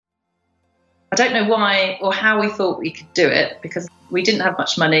I don't know why or how we thought we could do it, because we didn't have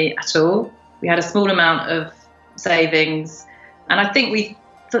much money at all. We had a small amount of savings. And I think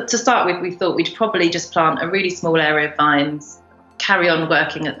to start with, we thought we'd probably just plant a really small area of vines, carry on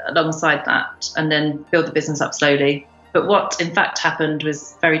working alongside that, and then build the business up slowly. But what in fact happened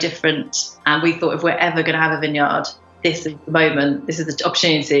was very different. And we thought, if we're ever going to have a vineyard, this is the moment, this is the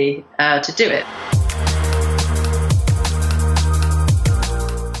opportunity to do it.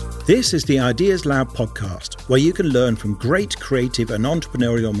 This is the Ideas Lab podcast, where you can learn from great creative and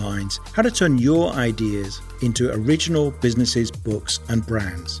entrepreneurial minds how to turn your ideas into original businesses, books and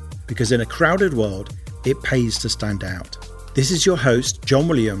brands. Because in a crowded world, it pays to stand out. This is your host, John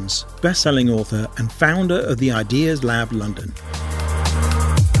Williams, best-selling author and founder of the Ideas Lab London.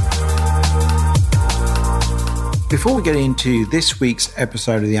 Before we get into this week's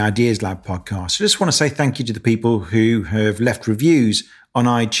episode of the Ideas Lab podcast, I just want to say thank you to the people who have left reviews on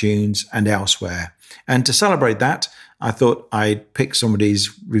iTunes and elsewhere. And to celebrate that, I thought I'd pick somebody's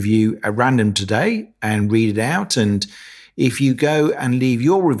review at random today and read it out. And if you go and leave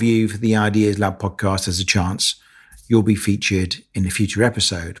your review for the Ideas Lab podcast, there's a chance you'll be featured in a future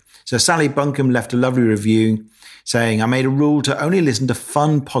episode. So Sally Bunkum left a lovely review saying, I made a rule to only listen to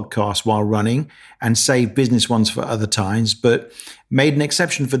fun podcasts while running and save business ones for other times, but made an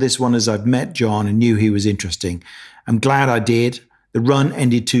exception for this one as I've met John and knew he was interesting. I'm glad I did. The run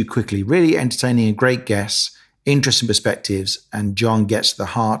ended too quickly, really entertaining and great guests, interesting perspectives, and John gets to the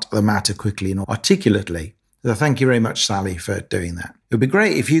heart of the matter quickly and articulately. So thank you very much, Sally, for doing that. It would be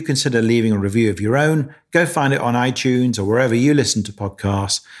great if you consider leaving a review of your own. Go find it on iTunes or wherever you listen to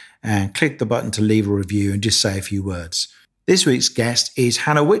podcasts and click the button to leave a review and just say a few words. This week's guest is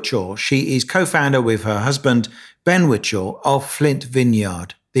Hannah Witchell. She is co-founder with her husband, Ben Witchell, of Flint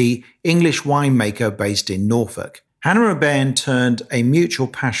Vineyard, the English winemaker based in Norfolk. Hannah and Ben turned a mutual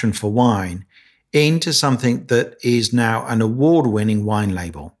passion for wine into something that is now an award-winning wine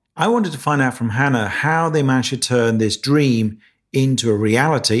label. I wanted to find out from Hannah how they managed to turn this dream into a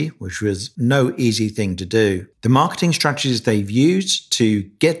reality, which was no easy thing to do, the marketing strategies they've used to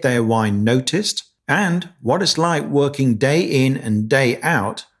get their wine noticed, and what it's like working day in and day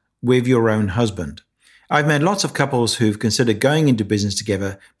out with your own husband. I've met lots of couples who've considered going into business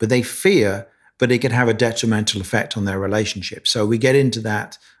together, but they fear but it could have a detrimental effect on their relationship. So we get into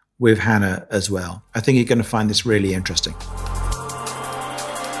that with Hannah as well. I think you're going to find this really interesting.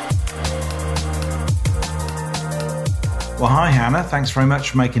 Well, hi, Hannah. Thanks very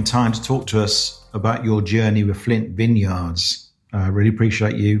much for making time to talk to us about your journey with Flint Vineyards. I really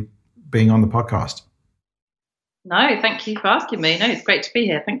appreciate you being on the podcast. No, thank you for asking me. No, it's great to be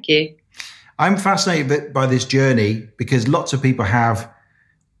here. Thank you. I'm fascinated by this journey because lots of people have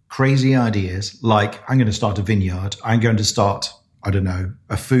crazy ideas like, I'm going to start a vineyard. I'm going to start,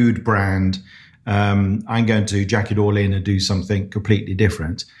 a food brand. I'm going to jack it all in and do something completely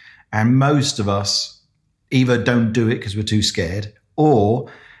different. And most of us either don't do it because we're too scared, or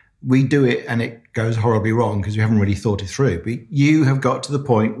we do it and it goes horribly wrong because we haven't really thought it through. But you have got to the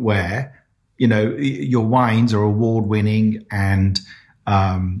point where, your wines are award winning and,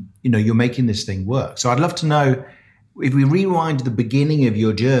 you're making this thing work. So I'd love to know, if we rewind to the beginning of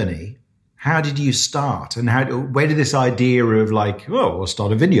your journey, how did you start, and where did this idea of we'll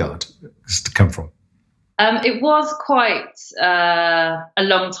start a vineyard come from? It was quite a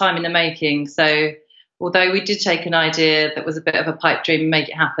long time in the making. So although we did take an idea that was a bit of a pipe dream and make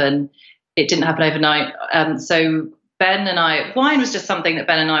it happen, it didn't happen overnight. So Ben and I, wine was just something that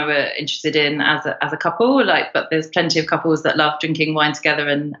Ben and I were interested in as a couple. But there's plenty of couples that love drinking wine together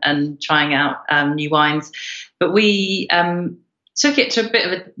and trying out new wines. But we took it to a bit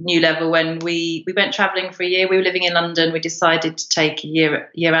of a new level when we went travelling for a year. We were living in London. We decided to take a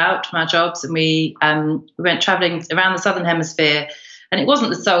year out from our jobs, and we went travelling around the Southern Hemisphere. And it wasn't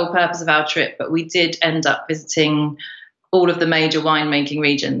the sole purpose of our trip, but we did end up visiting all of the major winemaking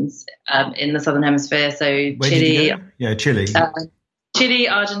regions in the Southern Hemisphere. So Chile, Chile,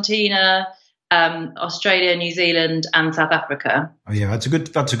 Argentina, Australia, New Zealand, and South Africa. Oh yeah, that's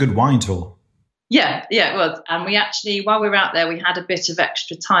a good wine tour. Yeah, it was. And we actually, while we were out there, we had a bit of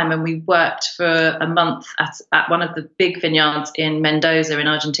extra time and we worked for a month at one of the big vineyards in Mendoza in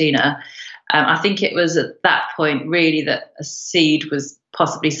Argentina. I think it was at that point really that a seed was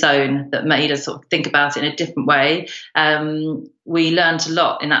possibly sown that made us sort of think about it in a different way. We learned a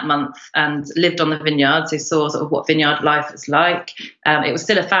lot in that month and lived on the vineyard, so saw sort of what vineyard life is like. It was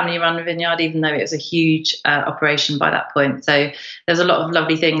still a family-run vineyard, even though it was a huge operation by that point. So there's a lot of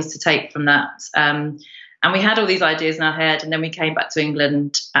lovely things to take from that. And we had all these ideas in our head, and then we came back to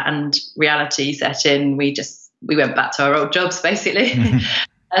England and reality set in. We went back to our old jobs, basically.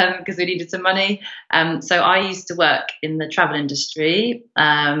 because we needed some money. So I used to work in the travel industry.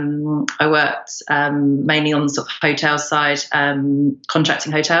 I worked mainly on the sort of hotel side,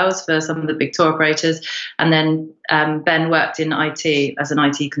 contracting hotels for some of the big tour operators. And then Ben worked in IT as an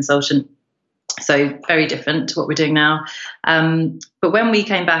IT consultant. So very different to what we're doing now. But when we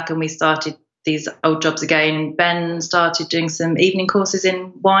came back and we started these old jobs again, Ben started doing some evening courses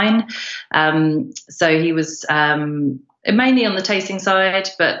in wine. So he was mainly on the tasting side,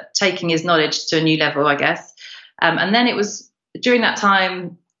 but taking his knowledge to a new level, I guess. And then it was during that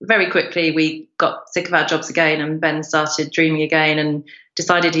time, very quickly, we got sick of our jobs again, and Ben started dreaming again and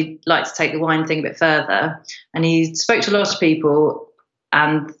decided he'd like to take the wine thing a bit further. And he spoke to a lot of people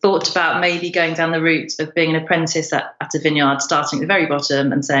and thought about maybe going down the route of being an apprentice at a vineyard, starting at the very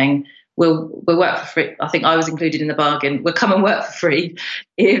bottom and saying, we'll work for free. I think I was included in the bargain. We'll come and work for free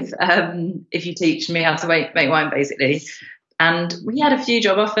if you teach me how to make wine, basically. And we had a few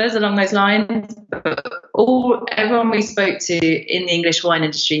job offers along those lines, but everyone we spoke to in the English wine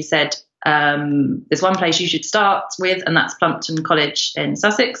industry said, there's one place you should start with, and that's Plumpton College in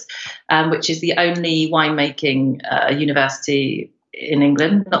Sussex, which is the only winemaking university in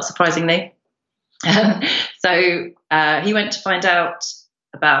England, not surprisingly. So he went to find out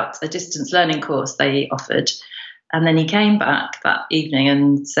about a distance learning course they offered, and then he came back that evening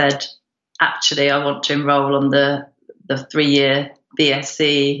and said, actually, I want to enroll on the 3-year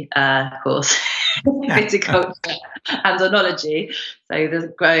BSc course, viticulture and oenology, so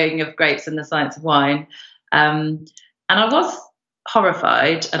the growing of grapes and the science of wine. And I was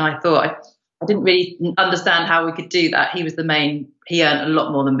horrified, and I thought I didn't really understand how we could do that. He earned a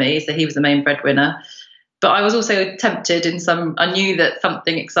lot more than me, so he was the main breadwinner. But I was also tempted I knew that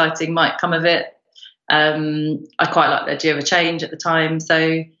something exciting might come of it. I quite liked the idea of a change at the time.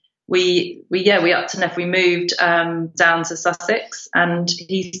 So we upped and left. We moved down to Sussex, and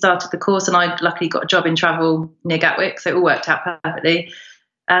he started the course, and I luckily got a job in travel near Gatwick, so it all worked out perfectly.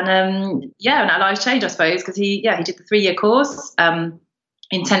 And and our lives changed, I suppose, because he did the 3-year course,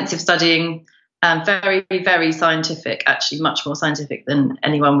 intensive studying. Very, very scientific, actually much more scientific than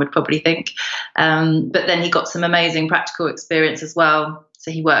anyone would probably think. But then he got some amazing practical experience as well. So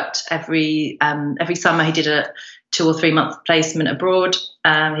he worked every summer. He did a 2 or 3 month placement abroad.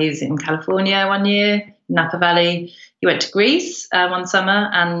 He was in California one year, Napa Valley. He went to Greece one summer,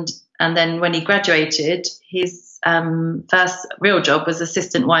 and then when he graduated, his first real job was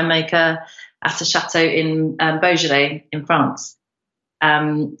assistant winemaker at a chateau in Beaujolais in France.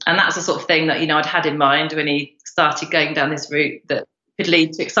 And that's the sort of thing that, I'd had in mind when he started going down this route that could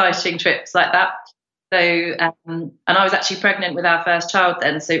lead to exciting trips like that. So, and I was actually pregnant with our first child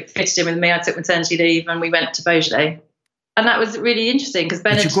then, so it fitted in with me. I took maternity leave and we went to Beaujolais. And that was really interesting because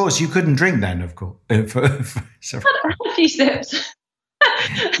Ben... Which, of course, you couldn't drink then, of course. I had a few sips.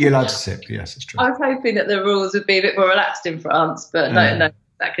 You're allowed to sip, yes, it's true. I was hoping that the rules would be a bit more relaxed in France, but no,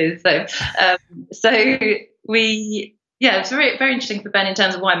 exactly. So it's very, very interesting for Ben in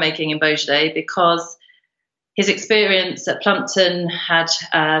terms of winemaking in Beaujolais, because his experience at Plumpton had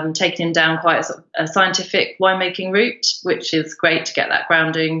taken him down quite a scientific winemaking route, which is great to get that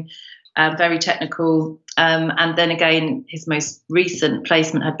grounding, very technical. And then again, his most recent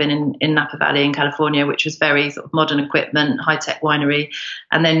placement had been in Napa Valley in California, which was very sort of modern equipment, high-tech winery.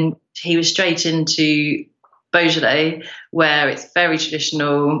 And then he was straight into Beaujolais, where it's very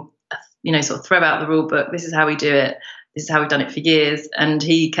traditional, sort of throw out the rule book. This is how we do it. This is how we've done it for years. And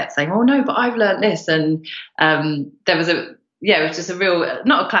he kept saying, oh, no, but I've learned this. And there was it was just a real,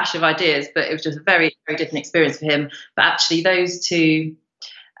 not a clash of ideas, but it was just a very, very different experience for him. But actually those two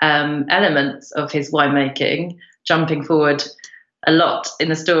elements of his winemaking, jumping forward a lot in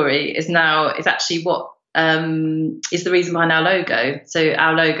the story, is actually what is the reason behind our logo. So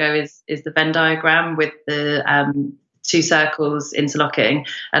our logo is the Venn diagram with the 2 circles interlocking,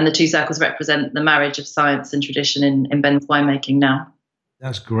 and the 2 circles represent the marriage of science and tradition in Ben's winemaking now.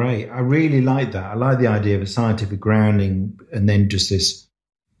 That's great. I really like that. I like the idea of a scientific grounding and then just this,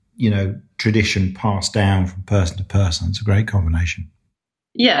 tradition passed down from person to person. It's a great combination.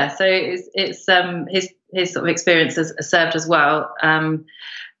 Yeah, so it's his sort of experience has served as well. And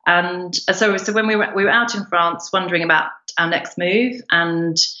so when we were out in France wondering about our next move,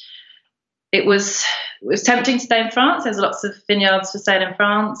 and it was tempting to stay in France. There's lots of vineyards for sale in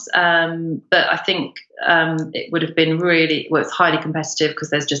France, but I think it would have been it's highly competitive because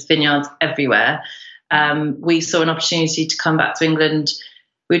there's just vineyards everywhere. We saw an opportunity to come back to England.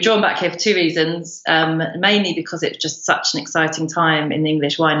 We were drawn back here for 2 reasons, mainly because it was just such an exciting time in the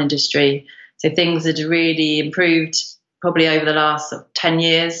English wine industry. So things had really improved probably over the last 10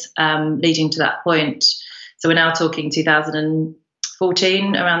 years, leading to that point. So we're now talking 2005,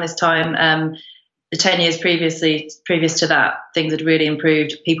 14, around this time. The 10 years previous to that, things had really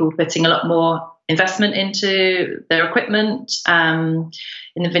improved. People were putting a lot more investment into their equipment in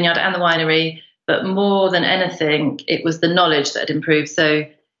the vineyard and the winery. But more than anything, it was the knowledge that had improved. So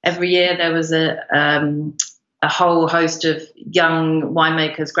every year there was a whole host of young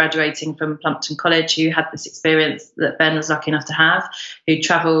winemakers graduating from Plumpton College who had this experience that Ben was lucky enough to have, who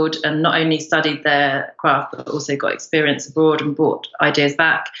travelled and not only studied their craft, but also got experience abroad and brought ideas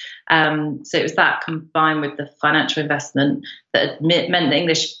back. So it was that combined with the financial investment that meant the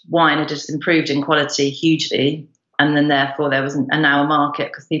English wine had just improved in quality hugely. And then therefore there was now a market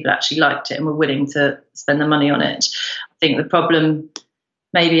because people actually liked it and were willing to spend the money on it. I think the problem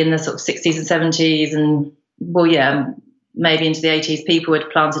maybe in the sort of 60s and 70s and maybe into the 80s, people had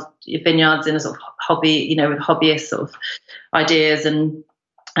planted vineyards in a sort of hobby, with hobbyist sort of ideas and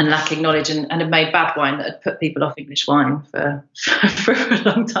lacking knowledge and had made bad wine that had put people off English wine for a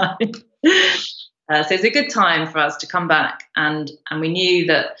long time. So it's a good time for us to come back and we knew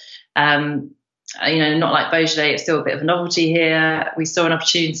that, not like Beaujolais, it's still a bit of a novelty here. We saw an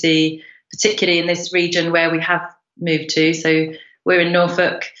opportunity, particularly in this region where we have moved to. So we're in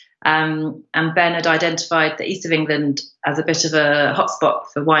Norfolk. And Ben had identified the east of England as a bit of a hotspot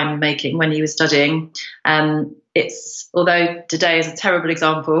for wine making when he was studying. Although today is a terrible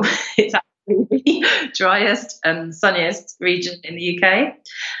example, it's actually the driest and sunniest region in the UK,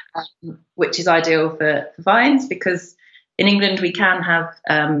 which is ideal for vines because in England we can have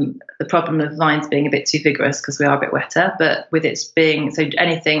the problem of vines being a bit too vigorous because we are a bit wetter, but with it being, so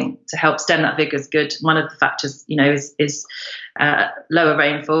anything to help stem that vigor is good. One of the factors, is lower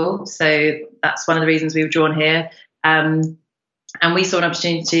rainfall. So that's one of the reasons we were drawn here. And we saw an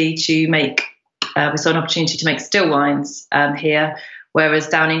opportunity to make still wines here, whereas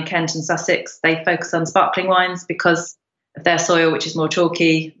down in Kent and Sussex, they focus on sparkling wines because of their soil, which is more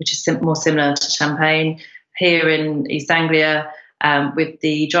chalky, which is more similar to Champagne. Here in East Anglia, with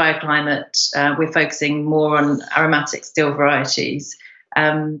the drier climate, we're focusing more on aromatic still varieties.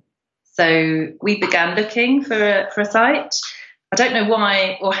 So we began looking for a site. I don't know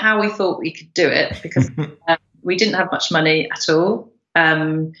why or how we thought we could do it because we didn't have much money at all.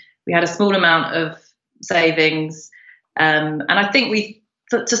 We had a small amount of savings. And I think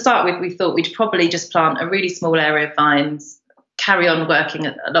to start with, we thought we'd probably just plant a really small area of vines, carry on working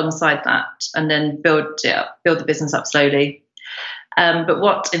alongside that, and then build the business up slowly. But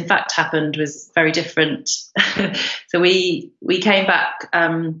what in fact happened was very different. So we came back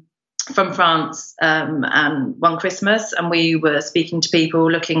from France and one Christmas, and we were speaking to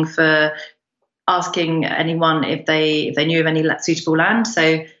people, asking anyone if they knew of any suitable land.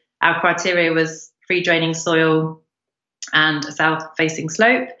 So our criteria was free draining soil and a south-facing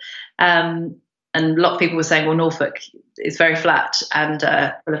slope. And a lot of people were saying, well, Norfolk is very flat and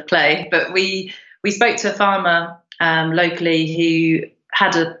full of clay. But we spoke to a farmer locally who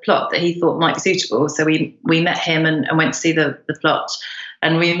had a plot that he thought might be suitable. So we met him and went to see the plot,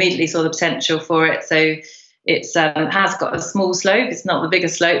 and we immediately saw the potential for it. So it has got a small slope. It's not the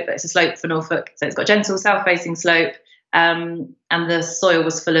biggest slope, but it's a slope for Norfolk. So it's got a gentle south-facing slope, and the soil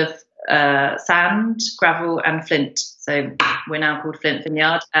was full of sand, gravel and flint. So we're now called Flint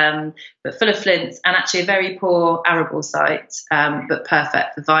Vineyard, but full of flint, and actually a very poor arable site, but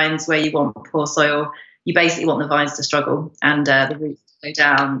perfect for vines where you want poor soil. You basically want the vines to struggle and the roots to go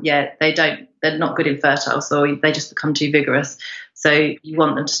down. Yeah, they're not good in fertile soil. They just become too vigorous. So you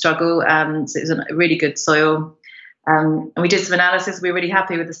want them to struggle. So it was a really good soil. And we did some analysis. We were really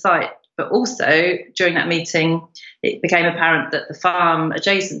happy with the site. But also during that meeting, it became apparent that the farm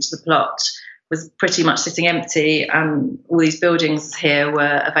adjacent to the plot was pretty much sitting empty, and all these buildings here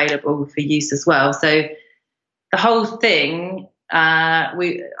were available for use as well. So the whole thing,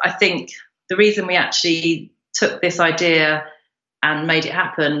 I think the reason we actually took this idea and made it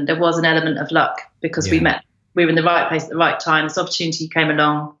happen, there was an element of luck because we were in the right place at the right time. This opportunity came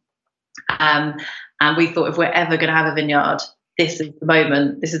along, and we thought if we're ever going to have a vineyard, this is the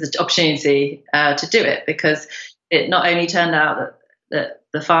moment, this is the opportunity to do it, because it not only turned out that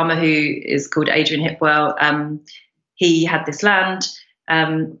the farmer, who is called Adrian Hipwell, he had this land.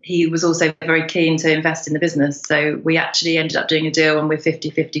 He was also very keen to invest in the business. So we actually ended up doing a deal, and we're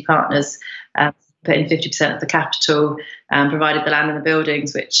 50-50 partners, put in 50% of the capital, provided the land and the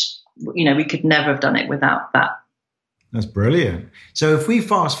buildings, which, we could never have done it without that. That's brilliant. So if we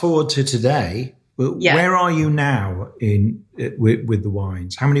fast forward to today, where are you now with the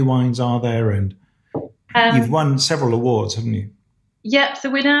wines? How many wines are there? And you've won several awards, haven't you? Yeah, so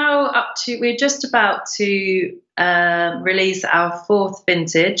we're just about to release our fourth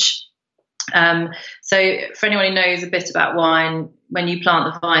vintage. So for anyone who knows a bit about wine, when you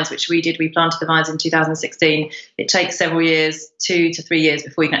plant the vines, which we did, we planted the vines in 2016. It takes several years, 2 to 3 years,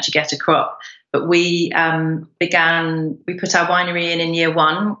 before you can actually get a crop. But we put our winery in year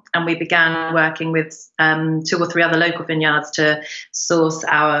one, and we began working with 2 or 3 other local vineyards to source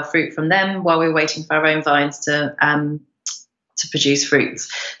our fruit from them while we were waiting for our own vines to produce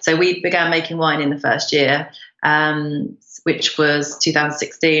fruits. So we began making wine in the first year, which was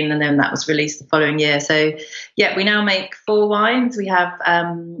 2016, and then that was released the following year. So yeah, we now make 4 wines. We have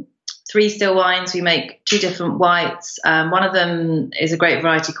 3 still wines. We make 2 different whites. One of them is a grape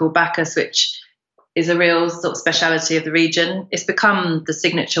variety called Bacchus, which is a real sort of speciality of the region. It's become the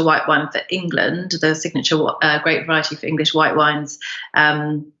signature white wine for England, the signature grape variety for English white wines.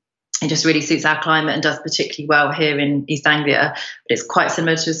 It just really suits our climate and does particularly well here in East Anglia. But it's quite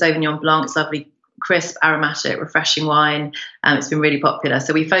similar to a Sauvignon Blanc. It's lovely, crisp, aromatic, refreshing wine. It's been really popular.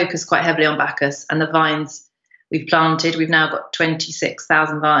 So we focus quite heavily on Bacchus, and the vines we've planted. We've now got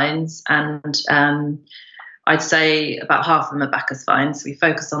 26,000 vines, and I'd say about half of them are Bacchus vines. So we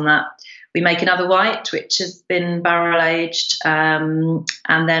focus on that. We make another white, which has been barrel aged, and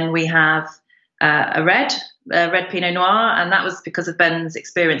then we have a red Pinot Noir, and that was because of Ben's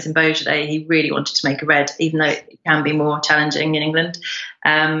experience in Beaujolais. He really wanted to make a red, even though it can be more challenging in England.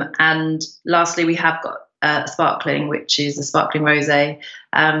 And lastly, we have got a sparkling, which is a sparkling rosé,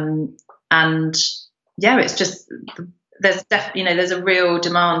 and yeah, it's just there's a real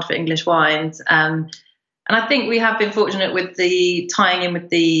demand for English wines. And I think we have been fortunate with the tying in with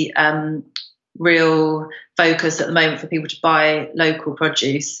the real focus at the moment for people to buy local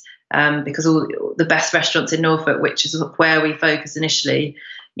produce, because all the best restaurants in Norfolk, which is where we focus initially,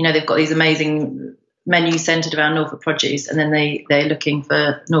 they've got these amazing menus centred around Norfolk produce, and then they're looking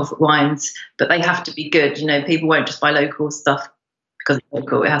for Norfolk wines, but they have to be good. People won't just buy local stuff because it's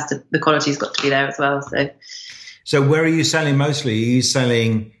local. The quality's got to be there as well. So where are you selling mostly? Are you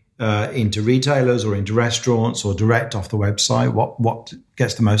selling into retailers or into restaurants or direct off the website? What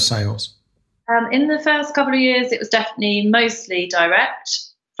gets the most sales? In the first couple of years, it was definitely mostly direct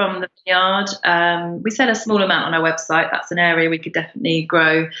from the vineyard. We sell a small amount on our website. That's an area we could definitely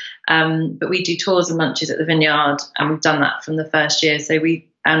grow. But we do tours and lunches at the vineyard, and we've done that from the first year. So we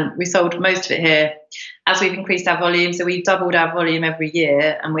sold most of it here as we've increased our volume. So we've doubled our volume every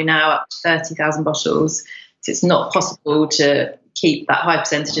year, and we're now up to 30,000 bottles. So it's not possible to keep that high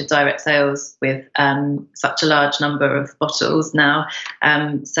percentage of direct sales with such a large number of bottles now.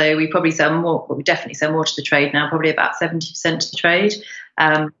 So we probably sell more, but we definitely sell more to the trade now, probably about 70% to the trade.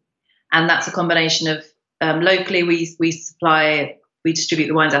 And that's a combination of locally we distribute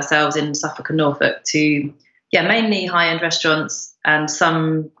the wines ourselves in Suffolk and Norfolk to mainly high-end restaurants and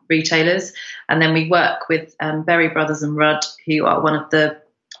some retailers. And then we work with Berry Brothers and Rudd, who are one of the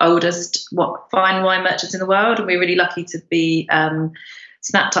oldest fine wine merchants in the world, and we're really lucky to be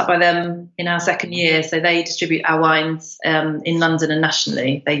snapped up by them in our second year. So they distribute our wines in London and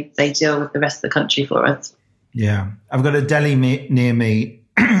nationally. They deal with the rest of the country for us. Yeah, I've got a deli near me.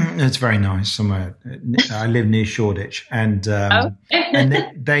 It's very nice somewhere. I live near Shoreditch, and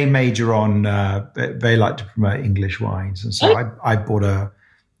and they major on. They like to promote English wines, and so I bought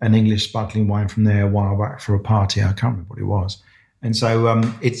an English sparkling wine from there a while back for a party. I can't remember what it was. And so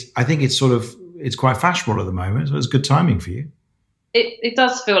I think it's quite fashionable at the moment. So it's good timing for you. It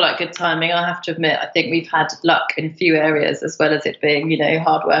does feel like good timing. I have to admit, I think we've had luck in a few areas, as well as it being,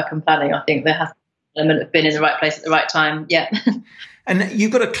 hard work and planning. I think there has been an element of being in the right place at the right time. Yeah. And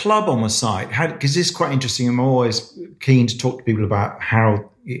you've got a club on the site, because this is quite interesting. I'm always keen to talk to people about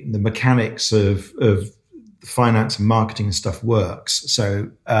how the mechanics of finance and marketing and stuff works, so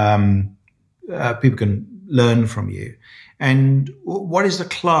people can learn from you. And what is the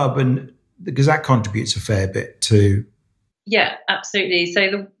club? And because that contributes a fair bit to. Yeah, absolutely.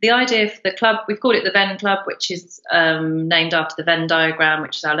 So the idea for the club, we've called it the Venn Club, which is named after the Venn diagram,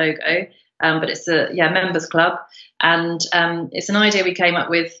 which is our logo. But it's a members club, and it's an idea we came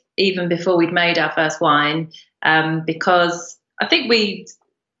up with even before we'd made our first wine, because I think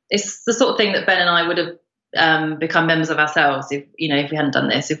it's the sort of thing that Ben and I would have become members of ourselves if we hadn't done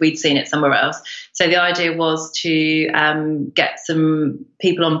this, if we'd seen it somewhere else. So the idea was to get some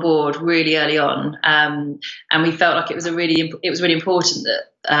people on board really early on, and we felt like it was really important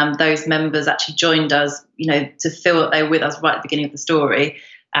that those members actually joined us, to feel that they were with us right at the beginning of the story,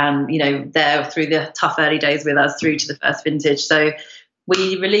 and they're through the tough early days with us through to the first vintage. So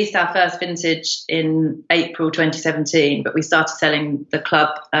we released our first vintage in April 2017, but we started selling the club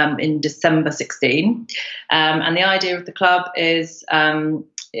in December 16. And the idea of the club is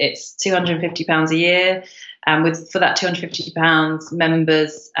it's £250 a year. And for that £250,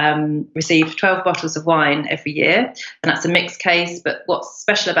 members receive 12 bottles of wine every year. And that's a mixed case. But what's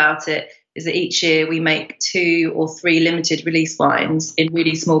special about it is that each year we make 2 or 3 limited release wines in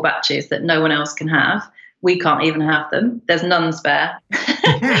really small batches that no one else can have. We can't even have them. There's none spare.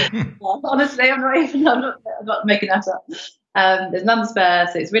 Honestly, I'm not making that up. There's none spare,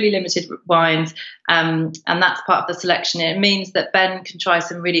 so it's really limited wines, and that's part of the selection. It means that Ben can try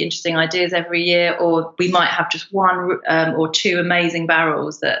some really interesting ideas every year, or we might have just 1 or 2 amazing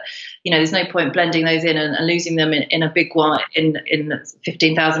barrels that, there's no point blending those in and losing them in a big wine, in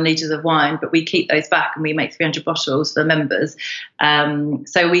 15,000 litres of wine, but we keep those back and we make 300 bottles for the members.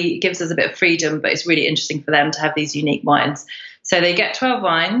 So it gives us a bit of freedom, but it's really interesting for them to have these unique wines. So they get 12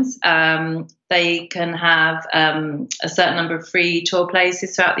 wines. They can have a certain number of free tour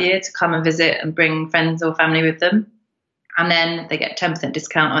places throughout the year to come and visit and bring friends or family with them. And then they get 10%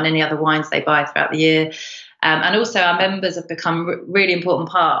 discount on any other wines they buy throughout the year. And also our members have become a really important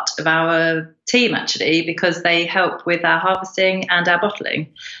part of our team, actually, because they help with our harvesting and our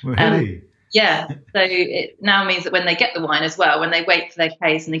bottling. Really? Yeah, so it now means that when they get the wine as well, when they wait for their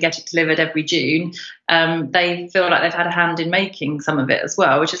case and they get it delivered every June, they feel like they've had a hand in making some of it as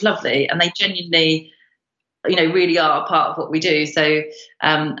well, which is lovely. And they genuinely, really are part of what we do. So,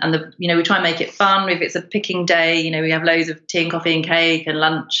 we try and make it fun. If it's a picking day, we have loads of tea and coffee and cake and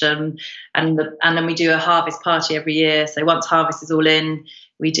lunch, and then we do a harvest party every year. So once harvest is all in,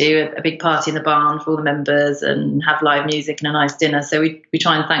 we do a big party in the barn for all the members and have live music and a nice dinner. So we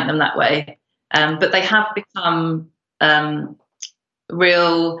try and thank them that way. But they have become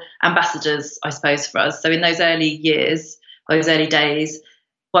real ambassadors, I suppose, for us. So in those early years, those early days,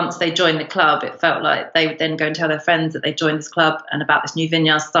 once they joined the club, it felt like they would then go and tell their friends that they joined this club and about this new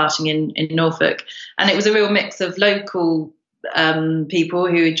vineyard starting in Norfolk. And it was a real mix of local people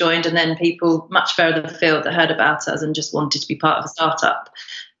who had joined and then people much further afield that heard about us and just wanted to be part of a startup.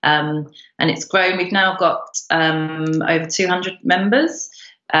 And it's grown. We've now got over 200 members.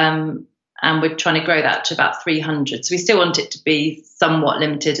 And we're trying to grow that to about 300. So we still want it to be somewhat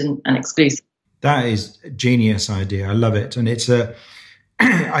limited and exclusive. That is a genius idea. I love it. And it's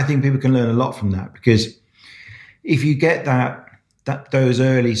I think people can learn a lot from that, because if you get those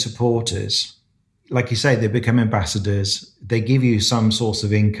early supporters, like you say, they become ambassadors, they give you some source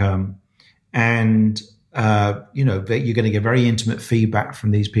of income, and that you're going to get very intimate feedback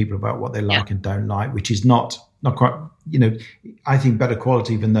from these people about what they like and don't like, which is not quite, I think better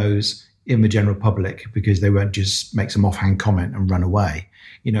quality than those in the general public, because they won't just make some offhand comment and run away.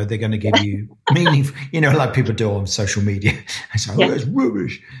 They're going to give you meaning, like people do on social media. It's like, it's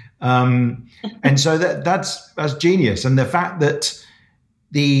rubbish. And so that's genius. And the fact that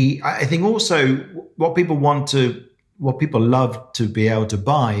I think also what people love to be able to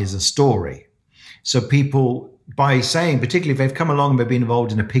buy is a story. So people, by saying, particularly if they've come along and they've been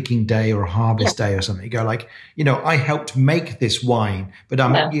involved in a picking day or a harvest day or something, you go like, I helped make this wine, but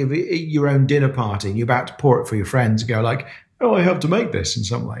I'm at your own dinner party and you're about to pour it for your friends. You go like, oh, I helped to make this in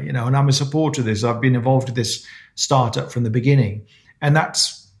some way, and I'm a supporter of this. I've been involved with this startup from the beginning. And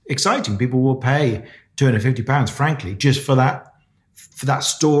that's exciting. People will pay £250, frankly, just for that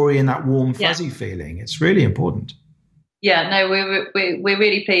story and that warm, fuzzy feeling. It's really important. Yeah, no, we're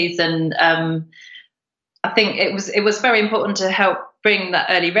really pleased. And I think it was very important to help bring that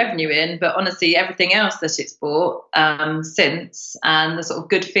early revenue in, but honestly, everything else that it's brought since, and the sort of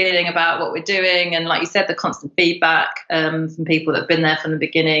good feeling about what we're doing, and like you said, the constant feedback from people that have been there from the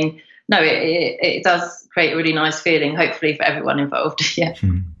beginning. No, it does create a really nice feeling, hopefully for everyone involved.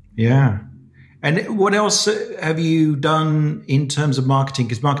 Yeah. And what else have you done in terms of marketing?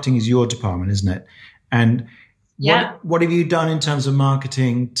 Because marketing is your department, isn't it? And what have you done in terms of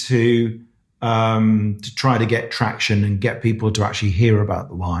marketing to try to get traction and get people to actually hear about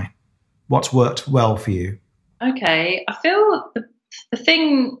the wine? What's worked well for you? Okay, I feel the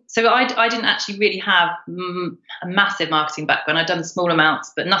thing, so I didn't actually really have a massive marketing background. I'd done small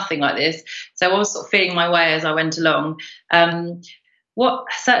amounts, but nothing like this. So I was sort of feeling my way as I went along. What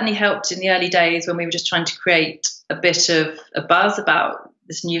certainly helped in the early days when we were just trying to create a bit of a buzz about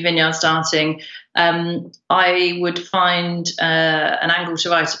this new vineyard starting, I would find an angle to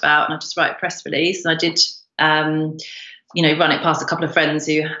write about, and I'd just write a press release. And I did, run it past a couple of friends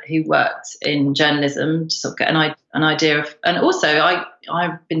who worked in journalism to sort of get an idea of, and also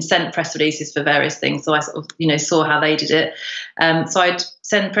I've been sent press releases for various things, so I sort of saw how they did it. So I'd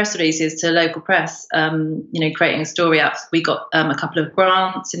send press releases to local press, creating a story out. We got a couple of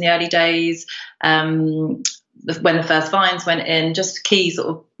grants in the early days. when the first vines went in, just key sort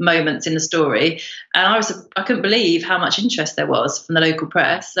of moments in the story. And I couldn't believe how much interest there was from the local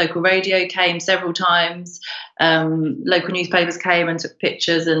press. Local radio came several times. Local newspapers came and took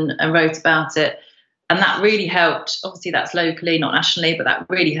pictures and wrote about it. And that really helped. Obviously, that's locally, not nationally, but that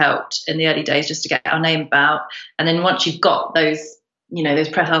really helped in the early days just to get our name about. And then once you've got those, those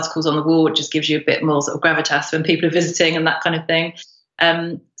press articles on the wall, it just gives you a bit more sort of gravitas when people are visiting and that kind of thing.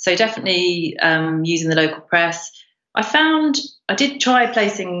 So definitely using the local press. I did try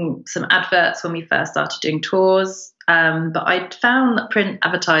placing some adverts when we first started doing tours, but I found that print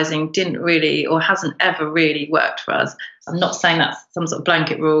advertising didn't really, or hasn't ever really worked for us. I'm not saying that's some sort of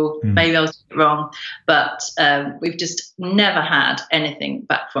blanket rule. Maybe I was wrong, but we've just never had anything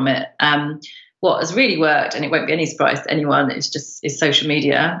back from it. What has really worked, and it won't be any surprise to anyone, is social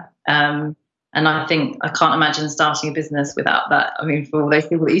media. And I think I can't imagine starting a business without that. I mean, for all those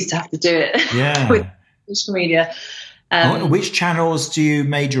people that used to have to do it with social media. Which channels do you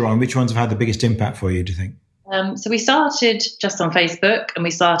major on? Which ones have had the biggest impact for you, do you think? So we started just on Facebook, and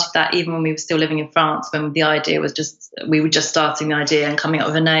we started that even when we were still living in France, when the idea was we were just starting the idea and coming up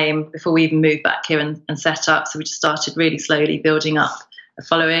with a name before we even moved back here and set up. So we just started really slowly building up a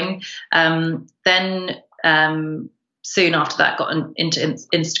following. Then soon after that got into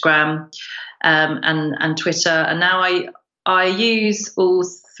Instagram and Twitter. And now I use all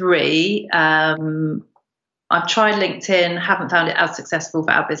three. I've tried LinkedIn, haven't found it as successful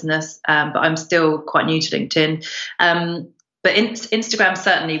for our business, but I'm still quite new to LinkedIn. But Instagram,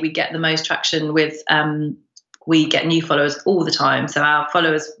 certainly we get the most traction with, we get new followers all the time. So our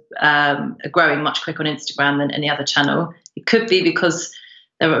followers are growing much quicker on Instagram than any other channel. It could be because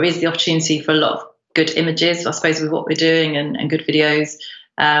there is the opportunity for a lot of good images, I suppose, with what we're doing and good videos,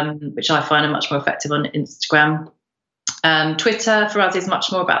 which I find are much more effective on Instagram. Twitter for us is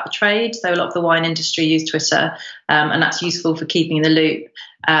much more about the trade. So a lot of the wine industry use Twitter, and that's useful for keeping in the loop.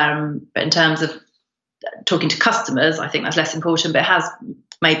 But in terms of talking to customers, I think that's less important, but it has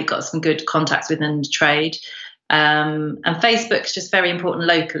maybe got some good contacts within the trade. And Facebook's just very important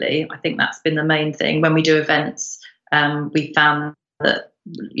locally. I think that's been the main thing. When we do events, we found that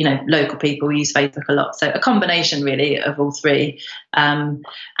local people use Facebook a lot. So a combination really of all three. And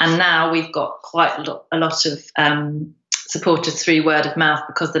now we've got quite a lot of supported through word of mouth,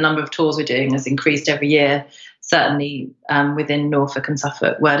 because the number of tours we're doing has increased every year. Certainly within Norfolk and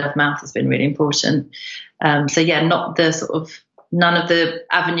Suffolk, word of mouth has been really important. So yeah, none of the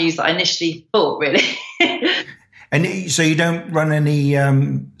avenues that I initially thought, really. And so you don't run any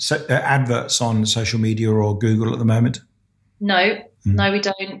adverts on social media or Google at the moment? No, we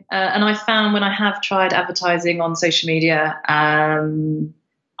don't. And I found when I have tried advertising on social media,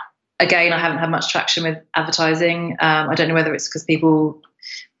 again, I haven't had much traction with advertising. I don't know whether it's because people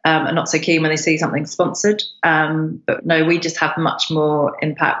are not so keen when they see something sponsored. But no, we just have much more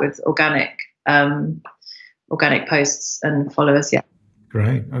impact with organic posts and followers. Yeah.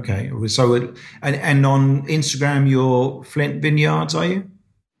 Great. Okay. So, and on Instagram, you're Flint Vineyards, are you?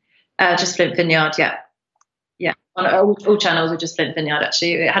 Just Flint Vineyard. Yeah. Yeah. On all channels are just Flint Vineyard.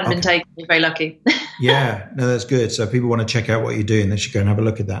 Actually, it hadn't been taken. We're very lucky. Yeah. No, that's good. So people want to check out what you're doing, they should go and have a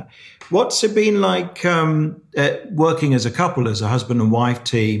look at that. What's it been like working as a couple, as a husband and wife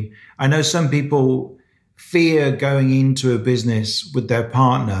team? I know some people fear going into a business with their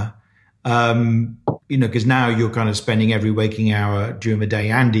partner, because now you're kind of spending every waking hour during the day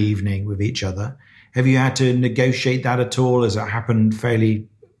and evening with each other. Have you had to negotiate that at all? Has it happened fairly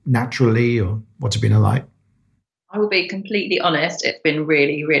naturally, or what's it been like? I will be completely honest. It's been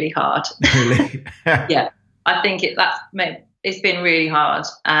really, really hard. Really? Yeah, I think it's been really hard.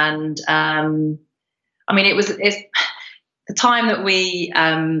 And it's the time that we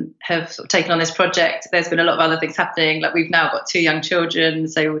have sort of taken on this project. There's been a lot of other things happening. Like, we've now got 2 young children.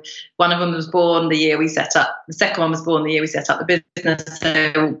 So one of them was born the year we set up. The second one was born the year we set up the business.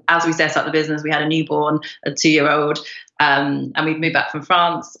 So as we set up the business, we had a newborn, a 2-year-old, and we've moved back from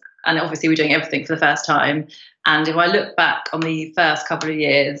France. And obviously we're doing everything for the first time. And if I look back on the first couple of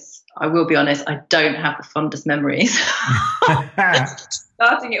years, I will be honest, I don't have the fondest memories.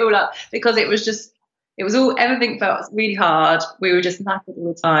 Starting it all up, because everything felt really hard. We were just knackered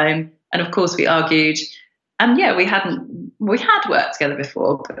all the time. And of course we argued. And yeah, we had worked together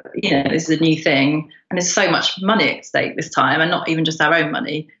before, but this is a new thing. And there's so much money at stake this time, and not even just our own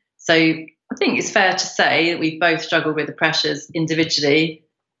money. So I think it's fair to say that we both struggled with the pressures individually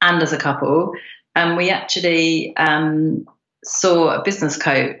and as a couple. And we actually saw a business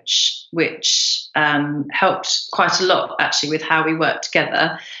coach, which helped quite a lot actually with how we work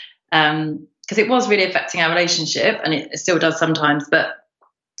together, because it was really affecting our relationship, and it still does sometimes. But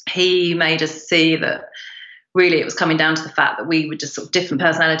he made us see that really it was coming down to the fact that we were just sort of different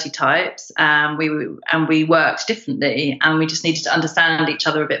personality types, and we worked differently, and we just needed to understand each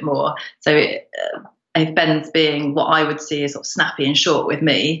other a bit more. So if Ben's being what I would see as sort of snappy and short with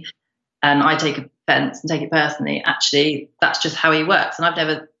me, and I take offence and take it personally, actually that's just how he works. And I've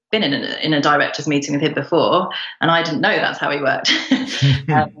never been in a director's meeting with him before, and I didn't know that's how he worked.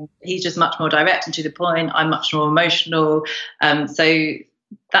 He's just much more direct and to the point. I'm much more emotional. So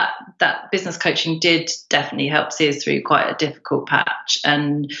that business coaching did definitely help see us through quite a difficult patch.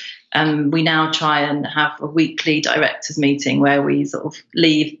 And we now try and have a weekly directors meeting where we sort of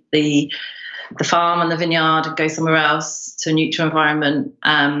leave the farm and the vineyard and go somewhere else to a neutral environment,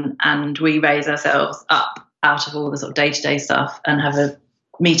 and we raise ourselves up out of all the sort of day-to-day stuff and have a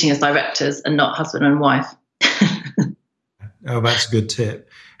meeting as directors and not husband and wife. Oh, that's a good tip.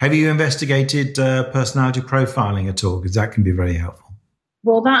 Have you investigated personality profiling at all? Because that can be very helpful.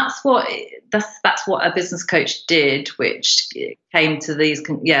 Well, that's what a business coach did, which came to these,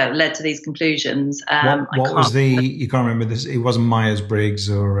 led to these conclusions. What was you can't remember this? It wasn't Myers-Briggs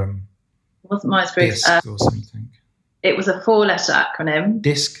or it wasn't Myers-Briggs DISC or something. It was a 4-letter acronym.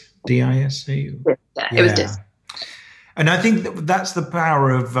 DISC, DISC. Yeah, it was DISC. And I think that's the power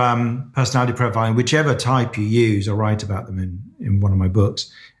of personality profiling, whichever type you use. I write about them in one of my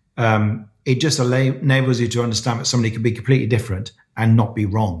books. It just enables you to understand that somebody can be completely different and not be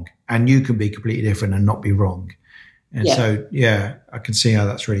wrong. And you can be completely different and not be wrong. And so, I can see how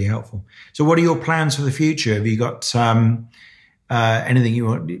that's really helpful. So what are your plans for the future? Have you got anything you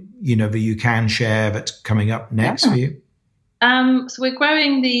want, that you can share that's coming up next for you? So we're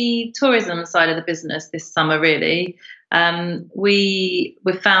growing the tourism side of the business this summer, really.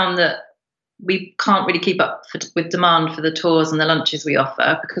 We've found that we can't really keep up with demand for the tours and the lunches we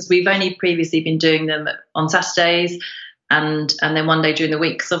offer, because we've only previously been doing them on Saturdays and then one day during the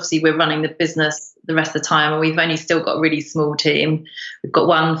week, because obviously we're running the business the rest of the time, and we've only still got a really small team. We've got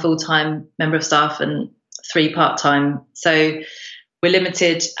 1 full-time member of staff and 3 part-time. So we're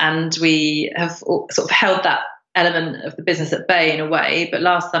limited, and we have sort of held that element of the business at bay in a way. But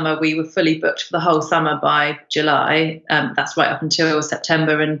last summer we were fully booked for the whole summer by July. That's right up until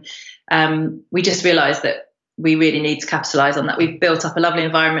September. And we just realised that we really need to capitalise on that. We've built up a lovely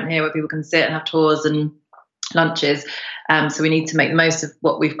environment here where people can sit and have tours and lunches. So we need to make the most of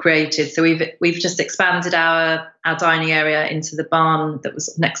what we've created. So we've just expanded our dining area into the barn that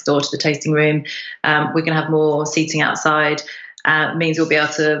was next door to the tasting room. We're going to have more seating outside. Means we'll be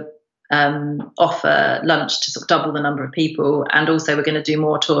able to offer lunch to sort of double the number of people, and also we're going to do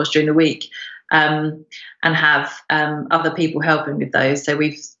more tours during the week, and have other people helping with those. So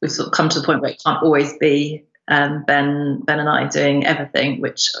we've sort of come to the point where it can't always be Ben and I doing everything,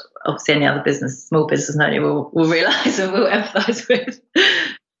 which obviously any other small business owner will realise and will empathise with.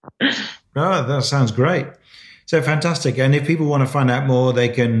 Oh, that sounds great. So fantastic. And if people want to find out more, they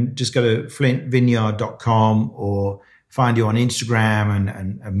can just go to flintvineyard.com or find you on Instagram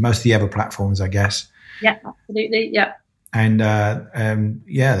and most of the other platforms, I guess. Yeah, absolutely. Yeah. And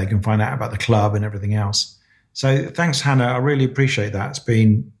they can find out about the club and everything else. So thanks, Hannah. I really appreciate that. It's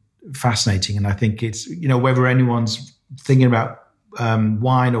been fascinating. And I think it's, whether anyone's thinking about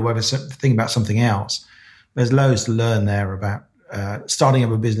wine or whether thinking about something else, there's loads to learn there about starting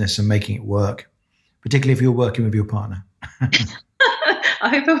up a business and making it work, particularly if you're working with your partner. I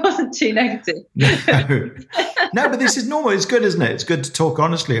hope it wasn't too negative. No, but this is normal. It's good, isn't it? It's good to talk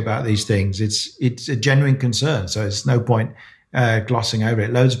honestly about these things. It's a genuine concern. So it's no point glossing over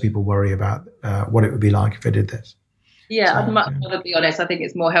it. Loads of people worry about what it would be like if I did this. Yeah, I'd much rather be honest. I think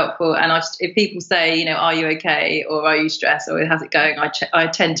it's more helpful. And if people say, are you okay? Or are you stressed? Or how's it going? I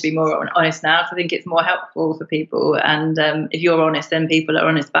tend to be more honest now. So I think it's more helpful for people. And if you're honest, then people are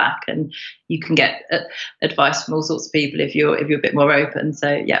honest back. And you can get advice from all sorts of people if you're a bit more open. So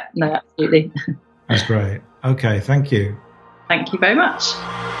yeah, no, absolutely. That's great. Okay, thank you. Thank you very much.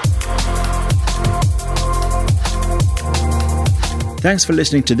 Thanks for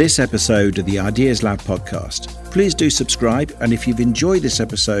listening to this episode of the Ideas Lab podcast. Please do subscribe, and if you've enjoyed this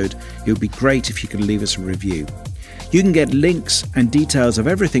episode, it would be great if you could leave us a review. You can get links and details of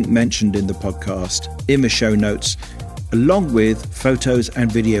everything mentioned in the podcast in the show notes, along with photos and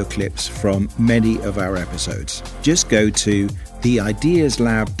video clips from many of our episodes. Just go to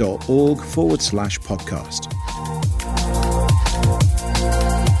theideaslab.org/podcast.